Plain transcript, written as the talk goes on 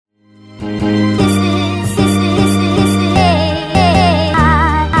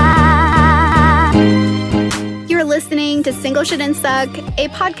Single Shouldn't Suck, a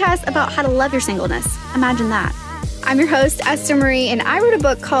podcast about how to love your singleness. Imagine that. I'm your host, Esther Marie, and I wrote a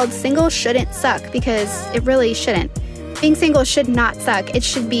book called Single Shouldn't Suck because it really shouldn't. Being single should not suck. It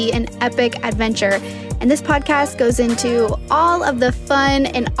should be an epic adventure. And this podcast goes into all of the fun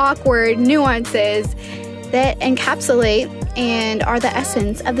and awkward nuances that encapsulate and are the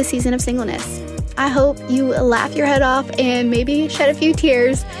essence of the season of singleness. I hope you laugh your head off and maybe shed a few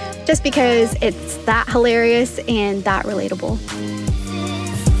tears just because it's that hilarious and that relatable.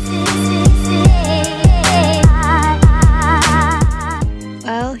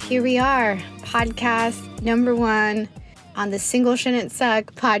 Well, here we are, podcast number 1 on the Single Shouldn't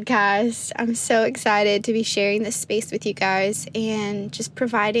Suck podcast. I'm so excited to be sharing this space with you guys and just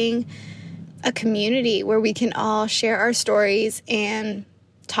providing a community where we can all share our stories and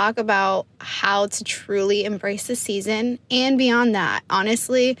talk about how to truly embrace the season and beyond that.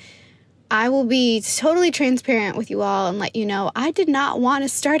 Honestly, I will be totally transparent with you all and let you know I did not want to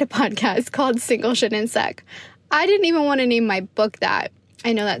start a podcast called Single Shouldn't Suck. I didn't even want to name my book that.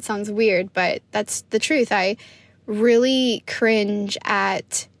 I know that sounds weird, but that's the truth. I really cringe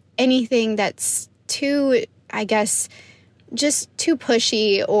at anything that's too, just too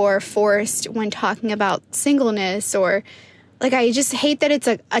pushy or forced when talking about singleness, or I just hate that it's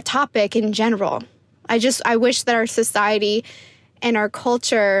a topic in general. I wish that our society and our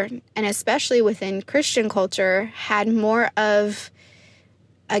culture, and especially within Christian culture, had more of,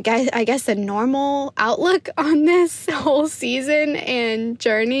 I guess, a normal outlook on this whole season and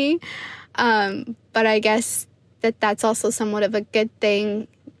journey. But I guess that's also somewhat of a good thing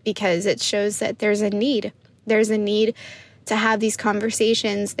because it shows that there's a need. There's a need to have these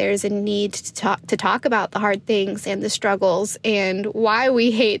conversations. There's a need to talk about the hard things and the struggles and why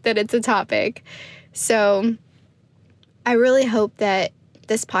we hate that it's a topic. So I really hope that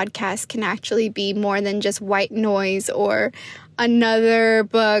this podcast can actually be more than just white noise or another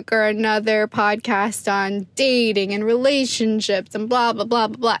book or another podcast on dating and relationships and blah, blah, blah,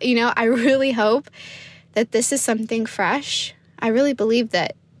 blah, blah. I really hope that this is something fresh. I really believe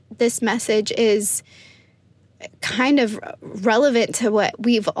that this message is kind of relevant to what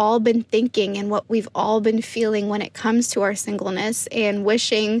we've all been thinking and what we've all been feeling when it comes to our singleness, and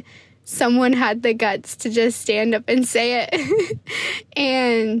wishing someone had the guts to just stand up and say it.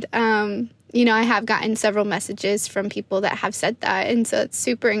 And, I have gotten several messages from people that have said that, and so it's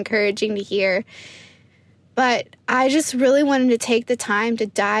super encouraging to hear. But I just really wanted to take the time to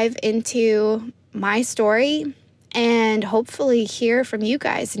dive into my story and hopefully hear from you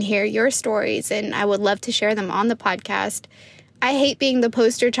guys and hear your stories. And I would love to share them on the podcast. I hate being the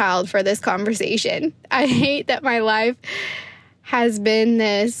poster child for this conversation. I hate that my life has been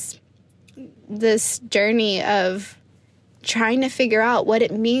this journey of trying to figure out what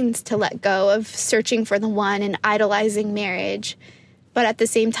it means to let go of searching for the one and idolizing marriage. But at the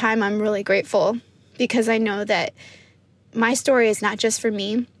same time, I'm really grateful because I know that my story is not just for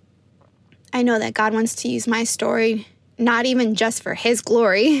me. I know that God wants to use my story, not even just for His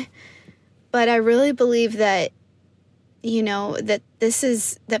glory, but I really believe that,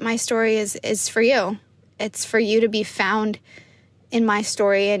 that my story is for you. It's for you to be found in my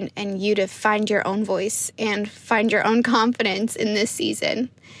story and you to find your own voice and find your own confidence in this season.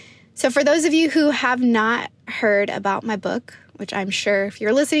 So for those of you who have not heard about my book, which I'm sure if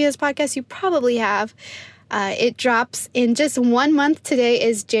you're listening to this podcast, you probably have, it drops in just 1 month. Today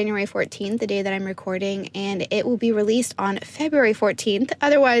is January 14th, the day that I'm recording, and it will be released on February 14th,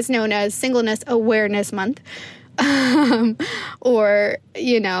 otherwise known as Singleness Awareness Month. Or,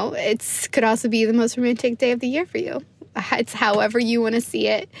 it could also be the most romantic day of the year for you. It's however you want to see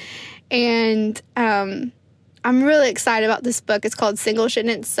it. And I'm really excited about this book. It's called Single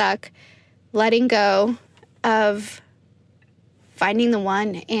Shouldn't Suck, Letting Go of Finding the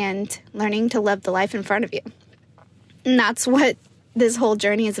One and Learning to Love the Life in Front of You. And that's what this whole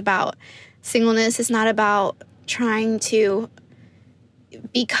journey is about. Singleness is not about trying to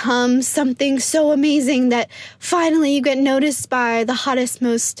become something so amazing that finally you get noticed by the hottest,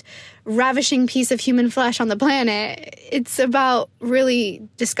 most ravishing piece of human flesh on the planet. It's about really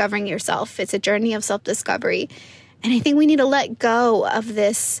discovering yourself. It's a journey of self-discovery. And I think we need to let go of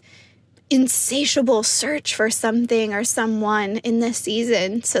this insatiable search for something or someone in this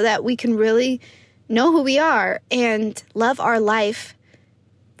season so that we can really know who we are and love our life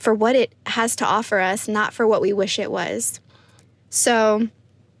for what it has to offer us, not for what we wish it was. So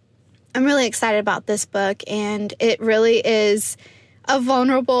I'm really excited about this book, and it really is a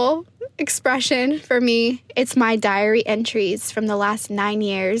vulnerable expression for me. It's my diary entries from the last 9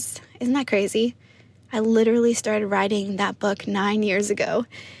 years. Isn't that crazy? I literally started writing that book 9 years ago.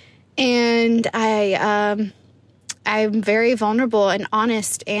 And I I'm very vulnerable and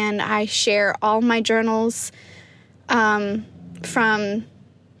honest, and I share all my journals from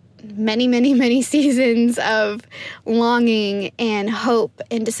many, many, many seasons of longing and hope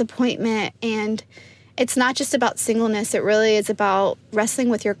and disappointment. And it's not just about singleness. It really is about wrestling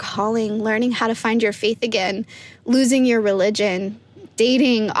with your calling, learning how to find your faith again, losing your religion,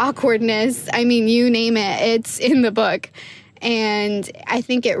 dating, awkwardness. I mean, you name it, it's in the book. And I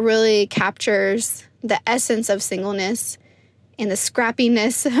think it really captures the essence of singleness and the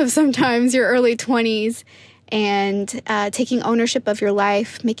scrappiness of sometimes your early 20s, and taking ownership of your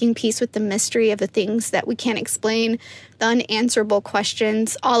life, making peace with the mystery of the things that we can't explain, the unanswerable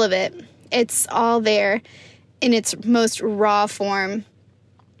questions, all of it. It's all there in its most raw form.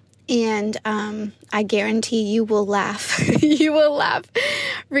 And I guarantee you will laugh. You will laugh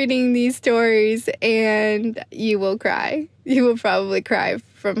reading these stories, and you will cry. You will probably cry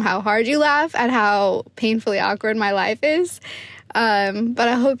from how hard you laugh at how painfully awkward my life is. But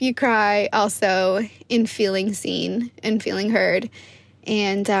I hope you cry also in feeling seen and feeling heard.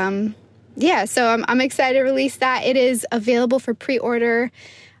 And so I'm excited to release that. It is available for pre-order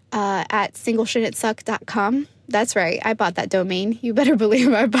at singleshouldn'tsuck.com. That's right. I bought that domain. You better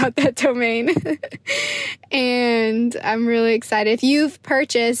believe I bought that domain. And I'm really excited. If you've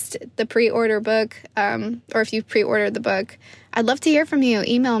purchased the pre-order book, or if you've pre-ordered the book, I'd love to hear from you.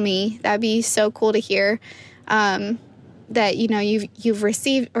 Email me. That'd be so cool to hear. That, you've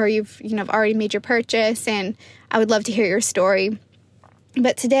received, or you've already made your purchase, and I would love to hear your story.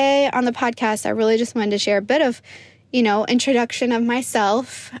 But today on the podcast, I really just wanted to share a bit of, introduction of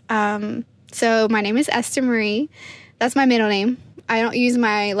myself. So my name is Esther Marie. That's my middle name. I don't use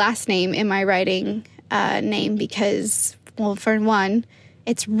my last name in my writing name because, well, for one,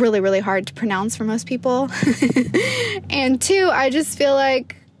 it's really, really hard to pronounce for most people. And two, I just feel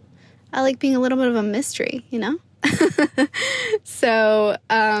like I like being a little bit of a mystery, So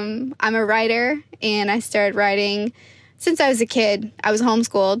I'm a writer, and I started writing since I was a kid. I was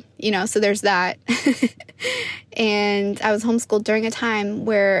homeschooled, so there's that. And I was homeschooled during a time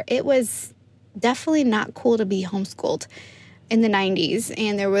where it was definitely not cool to be homeschooled in the 90s,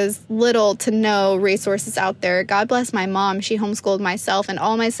 and there was little to no resources out there. God bless my mom. She homeschooled myself and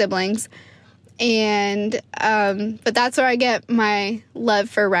all my siblings. And but that's where I get my love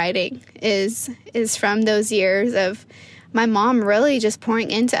for writing is from those years of my mom really just pouring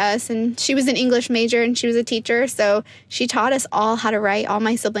into us. And she was an English major, and she was a teacher, so she taught us all how to write. All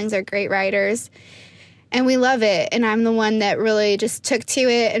my siblings are great writers, and we love it. And I'm the one that really just took to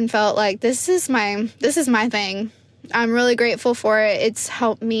it and felt like this is my thing. I'm really grateful for it. It's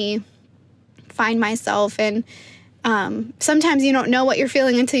helped me find myself, and sometimes you don't know what you're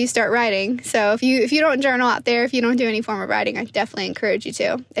feeling until you start writing. So if you don't journal out there, if you don't do any form of writing, I definitely encourage you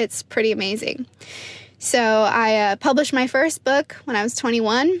to. It's pretty amazing. So I published my first book when I was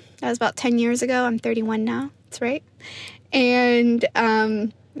 21. That was about 10 years ago. I'm 31 now. That's right. And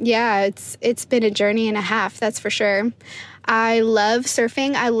it's been a journey and a half, that's for sure. I love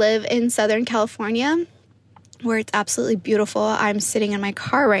surfing. I live in Southern California, where it's absolutely beautiful. I'm sitting in my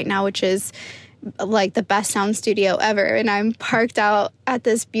car right now, which is like the best sound studio ever. And I'm parked out at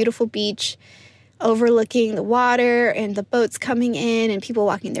this beautiful beach overlooking the water and the boats coming in and people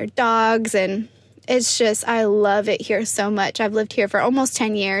walking their dogs. And it's just, I love it here so much. I've lived here for almost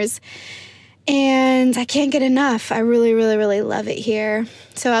 10 years and I can't get enough. I really, really, really love it here.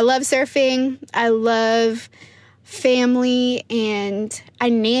 So I love surfing. I love family, and I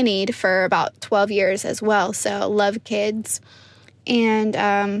nannied for about 12 years as well. So I love kids. And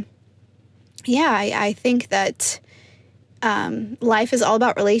I think that life is all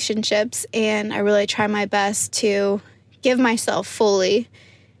about relationships, and I really try my best to give myself fully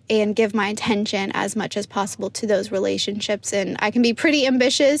and give my attention as much as possible to those relationships. And I can be pretty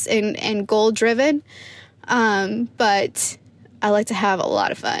ambitious and goal-driven, but I like to have a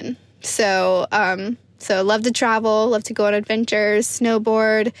lot of fun. So I love to travel, love to go on adventures,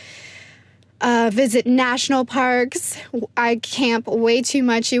 snowboard, visit national parks. I camp way too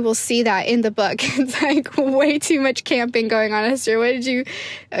much. You will see that in the book. It's like way too much camping going on, Esther. Could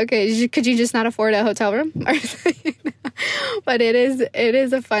you just not afford a hotel room? But it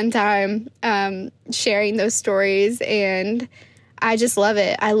is a fun time sharing those stories, and I just love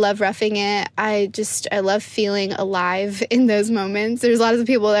it. I love roughing it. I love feeling alive in those moments. There's lots of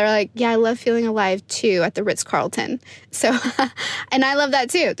people that are like, yeah, I love feeling alive too at the Ritz-Carlton. So, and I love that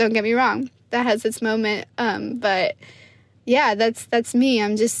too. Don't get me wrong. That has its moment. But yeah, that's me.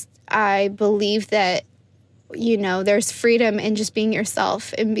 I believe that, there's freedom in just being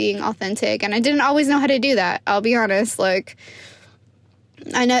yourself and being authentic. And I didn't always know how to do that. I'll be honest. Like,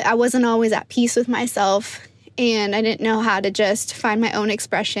 I know I wasn't always at peace with myself. and I didn't know how to just find my own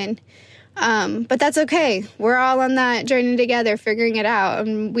expression. But that's okay. We're all on that journey together, figuring it out,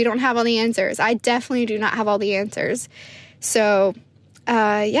 and we don't have all the answers. I definitely do not have all the answers. So, so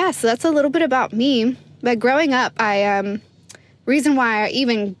that's a little bit about me. But growing up, reason why I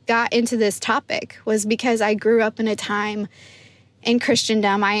even got into this topic was because I grew up in a time in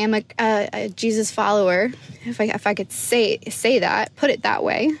Christendom. I am a Jesus follower, if I could say that, put it that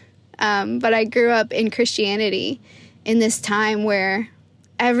way. But I grew up in Christianity in this time where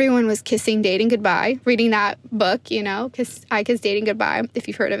everyone was kissing dating goodbye, reading that book, I Kiss Dating Goodbye, if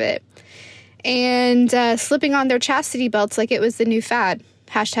you've heard of it, and slipping on their chastity belts like it was the new fad,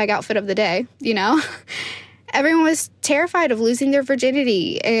 #outfit of the day, Everyone was terrified of losing their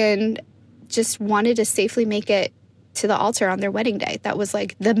virginity and just wanted to safely make it to the altar on their wedding day. That was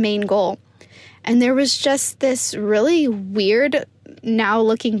like the main goal. And there was just this really weird, now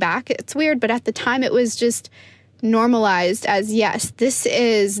looking back, it's weird, but at the time it was just normalized as, yes, this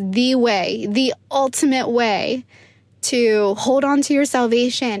is the way, the ultimate way to hold on to your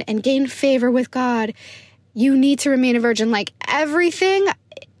salvation and gain favor with God. You need to remain a virgin. Like, everything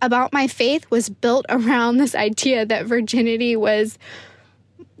about my faith was built around this idea that virginity was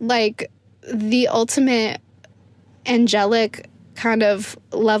like the ultimate angelic kind of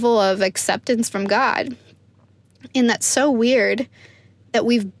level of acceptance from God. And that's so weird that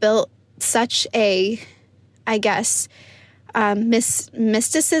we've built such a, I guess,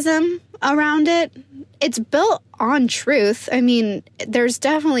 mysticism around it. It's built on truth. I mean, there's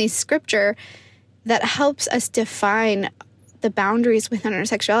definitely scripture that helps us define the boundaries within our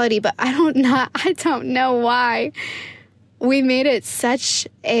sexuality, but I don't know why we made it such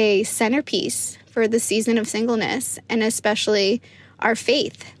a centerpiece for the season of singleness, and especially our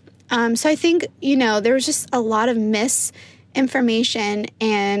faith. So I think, there was just a lot of misinformation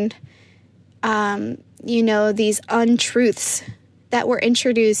and, these untruths that were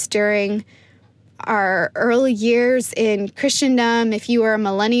introduced during our early years in Christendom. If you were a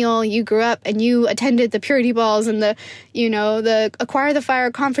millennial, you grew up and you attended the purity balls and the Acquire the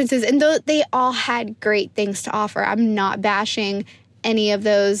Fire conferences, and they all had great things to offer. I'm not bashing any of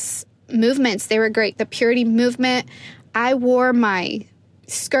those movements. They were great. The purity movement, I wore my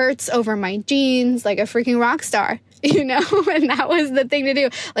skirts over my jeans like a freaking rock star, and that was the thing to do.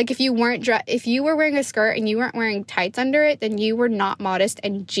 Like, if you were wearing a skirt and you weren't wearing tights under it, then you were not modest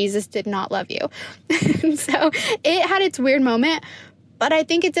and Jesus did not love you. And so it had its weird moment, but I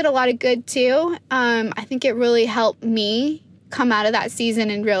think it did a lot of good too. I think it really helped me come out of that season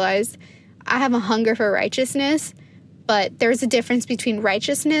and realize I have a hunger for righteousness, but there's a difference between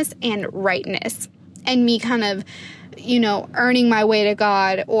righteousness and rightness, and me kind of, earning my way to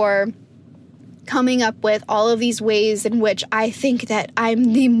God or coming up with all of these ways in which I think that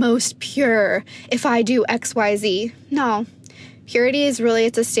I'm the most pure if I do X, Y, Z. No, purity is really,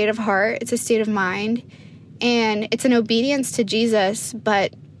 it's a state of heart, it's a state of mind, and it's an obedience to Jesus,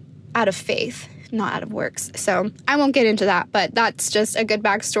 but out of faith, not out of works. So I won't get into that, but that's just a good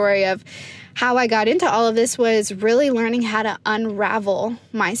backstory of how I got into all of this, was really learning how to unravel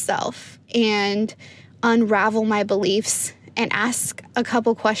myself and unravel my beliefs and ask a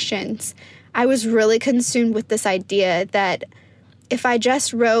couple questions. I was really consumed with this idea that if I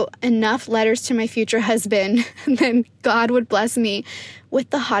just wrote enough letters to my future husband, then God would bless me with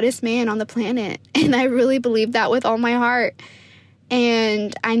the hottest man on the planet. And I really believed that with all my heart.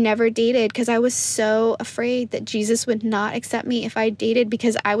 And I never dated because I was so afraid that Jesus would not accept me if I dated,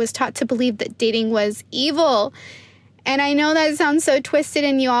 because I was taught to believe that dating was evil. And I know that sounds so twisted,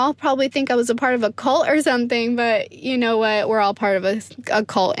 and you all probably think I was a part of a cult or something, but you know what? We're all part of a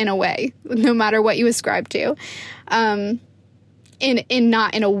cult in a way, no matter what you ascribe to. In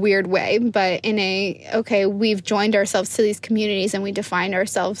not in a weird way, but in we've joined ourselves to these communities and we define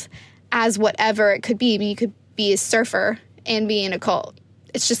ourselves as whatever it could be. I mean, you could be a surfer and be in a cult.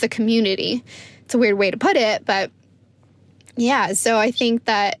 It's just a community. It's a weird way to put it, but yeah, so I think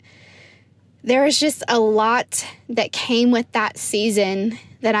that there was just a lot that came with that season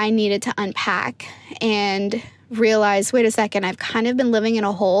that I needed to unpack and realize, wait a second, I've kind of been living in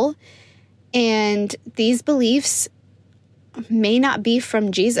a hole, and these beliefs may not be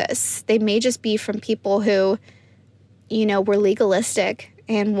from Jesus. They may just be from people who, were legalistic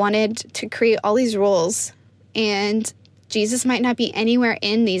and wanted to create all these rules, and Jesus might not be anywhere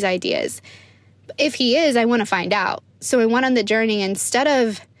in these ideas. If he is, I want to find out. So I went on the journey. Instead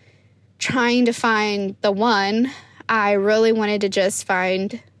of trying to find the one, I really wanted to just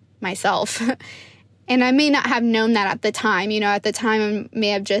find myself. And I may not have known that at the time. At the time I may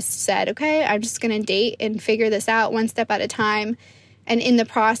have just said, okay, I'm just going to date and figure this out one step at a time And in the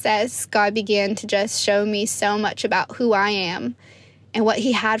process, God began to just show me so much about who I am and what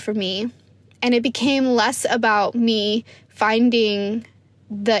he had for me. And it became less about me finding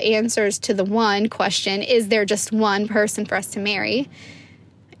the answers to the one question, is there just one person for us to marry?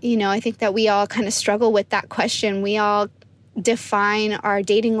 I think that we all kind of struggle with that question. We all define our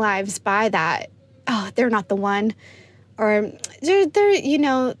dating lives by that. Oh, they're not the one. Or,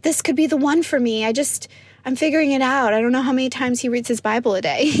 this could be the one for me. I'm figuring it out. I don't know how many times he reads his Bible a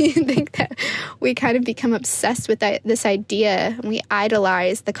day. I think that we kind of become obsessed with this idea. And we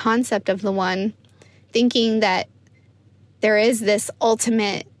idolize the concept of the one, thinking that there is this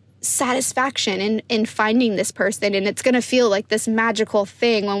ultimate satisfaction in finding this person, and it's going to feel like this magical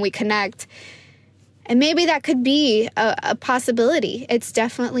thing when we connect. And maybe that could be a possibility. It's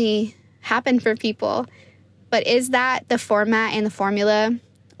definitely happened for people. But is that the format and the formula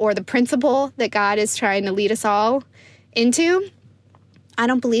or the principle that God is trying to lead us all into? I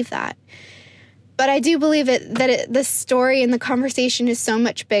don't believe that. But I do believe the story and the conversation is so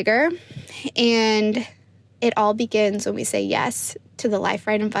much bigger. And it all begins when we say yes to the life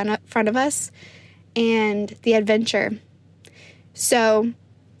right in front of us and the adventure. So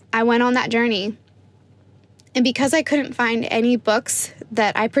I went on that journey. And because I couldn't find any books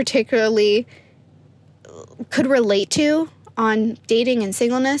that I particularly could relate to on dating and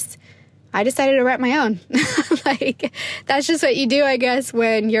singleness, I decided to write my own. That's just what you do, I guess,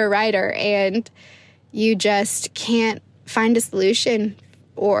 when you're a writer and you just can't find a solution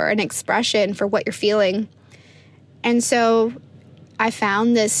or an expression for what you're feeling. And so I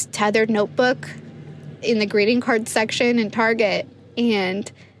found this tethered notebook in the greeting card section in Target,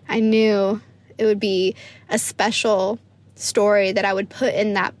 and I knew it would be a special story that I would put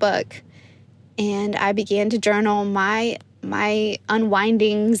in that book. And I began to journal my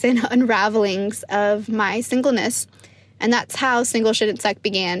unwindings and unravelings of my singleness. And that's how Single Shouldn't Suck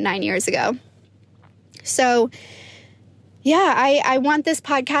began 9 years ago. So, yeah, I want this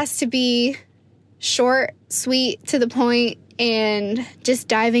podcast to be short, sweet, to the point, and just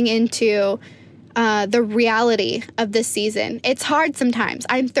diving into the reality of this season. It's hard sometimes.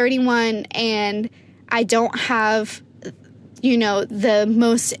 I'm 31 and I don't have, the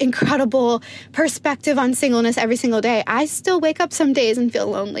most incredible perspective on singleness every single day. I still wake up some days and feel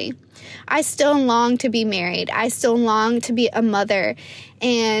lonely. I still long to be married. I still long to be a mother,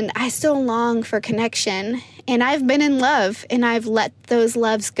 and I still long for connection. And I've been in love, and I've let those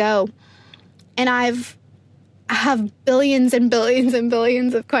loves go. And I have billions and billions and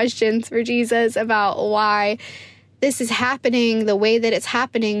billions of questions for Jesus about why this is happening the way that it's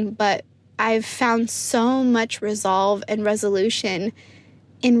happening. But I've found so much resolve and resolution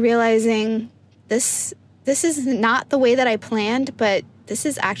in realizing this is not the way that I planned, but this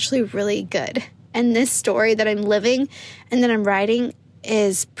is actually really good. And this story that I'm living and that I'm writing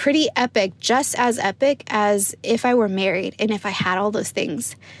is pretty epic, just as epic as if I were married and if I had all those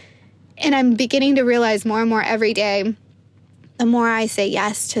things. And I'm beginning to realize more and more every day, the more I say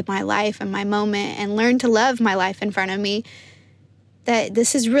yes to my life and my moment and learn to love my life in front of me, that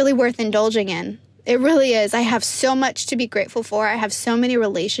this is really worth indulging in. It really is. I have so much to be grateful for. I have so many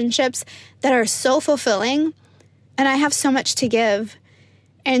relationships that are so fulfilling, and I have so much to give.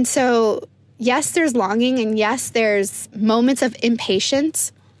 And so, yes, there's longing, and yes, there's moments of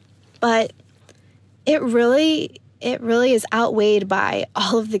impatience, but it really is outweighed by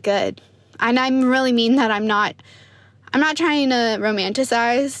all of the good. And I really mean that I'm not trying to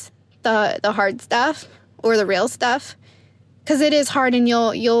romanticize the hard stuff or the real stuff, because it is hard, and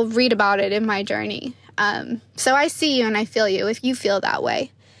you'll read about it in my journey. So I see you and I feel you if you feel that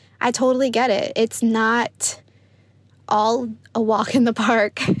way. I totally get it. It's not all a walk in the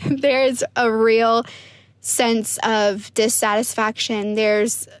park. There's a real sense of dissatisfaction.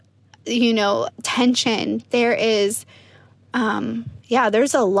 There's, tension. There is,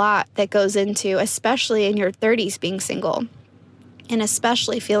 there's a lot that goes into, especially in your 30s, being single, and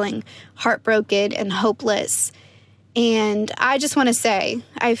especially feeling heartbroken and hopeless. And I just want to say,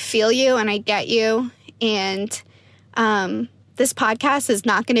 I feel you and I get you. And this podcast is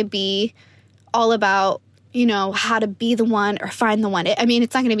not going to be all about, how to be the one or find the one.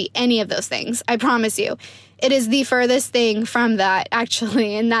 It's not going to be any of those things. I promise you. It is the furthest thing from that,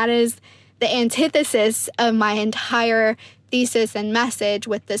 actually. And that is the antithesis of my entire thesis and message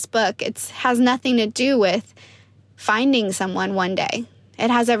with this book. It has nothing to do with finding someone one day. It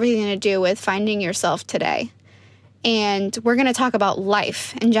has everything to do with finding yourself today. And we're going to talk about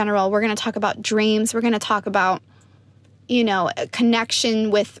life in general. We're going to talk about dreams. We're going to talk about, a connection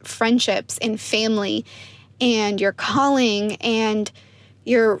with friendships and family and your calling and,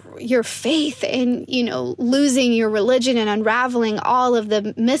 your faith and, losing your religion and unraveling all of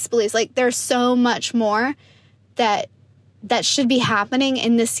the misbeliefs. Like, there's so much more that should be happening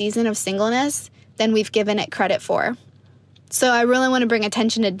in this season of singleness than we've given it credit for. So I really want to bring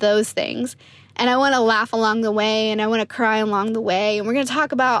attention to those things. And I want to laugh along the way, and I want to cry along the way. And we're going to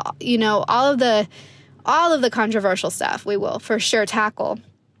talk about, all of the controversial stuff we will for sure tackle.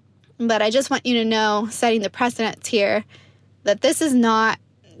 But I just want you to know, setting the precedents here, that this is not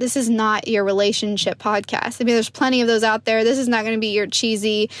your relationship podcast. I mean, there's plenty of those out there. This is not going to be your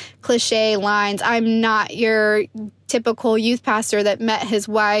cheesy cliche lines. I'm not your typical youth pastor that met his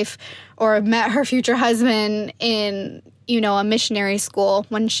wife or met her future husband in, a missionary school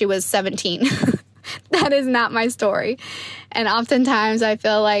when she was 17. That is not my story. And oftentimes I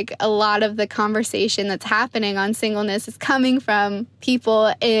feel like a lot of the conversation that's happening on singleness is coming from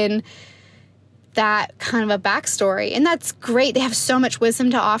people in that kind of a backstory. And that's great. They have so much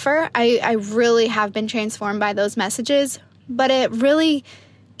wisdom to offer. I really have been transformed by those messages, but it really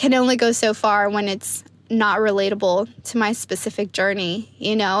can only go so far when it's not relatable to my specific journey,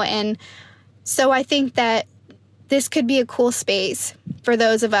 And so I think that this could be a cool space for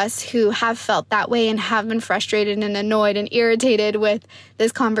those of us who have felt that way and have been frustrated and annoyed and irritated with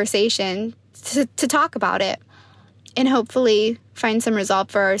this conversation to talk about it and hopefully find some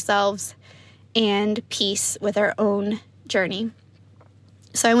resolve for ourselves and peace with our own journey.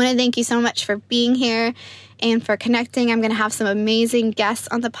 So I want to thank you so much for being here and for connecting. I'm going to have some amazing guests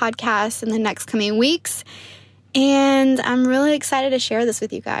on the podcast in the next coming weeks. And I'm really excited to share this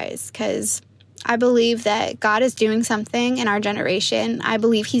with you guys because I believe that God is doing something in our generation. I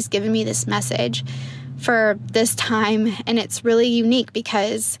believe He's given me this message for this time, and it's really unique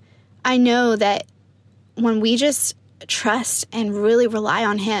because I know that when we just trust and really rely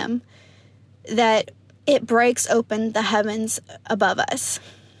on Him, that it breaks open the heavens above us.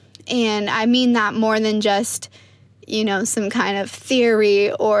 And I mean that more than just, some kind of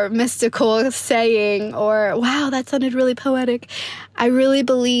theory or mystical saying or, wow, that sounded really poetic. I really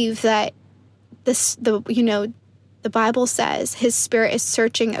believe that the Bible says His Spirit is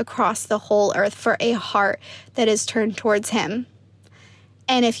searching across the whole earth for a heart that is turned towards Him.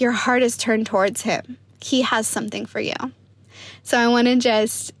 And if your heart is turned towards Him, He has something for you. So I want to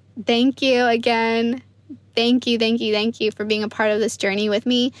just thank you again. Thank you for being a part of this journey with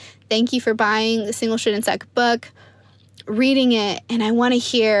me. Thank you for buying the Single Shouldn't Suck book, reading it, and I want to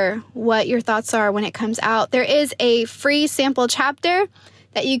hear what your thoughts are when it comes out. There is a free sample chapter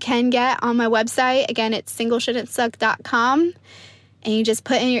that you can get on my website. Again, it's singleshouldn'tsuck.com. And you just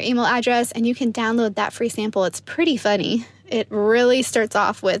put in your email address and you can download that free sample. It's pretty funny. It really starts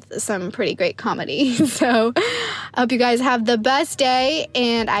off with some pretty great comedy. So I hope you guys have the best day,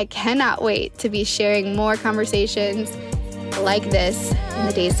 and I cannot wait to be sharing more conversations like this in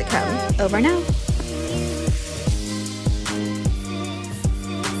the days to come. Over now.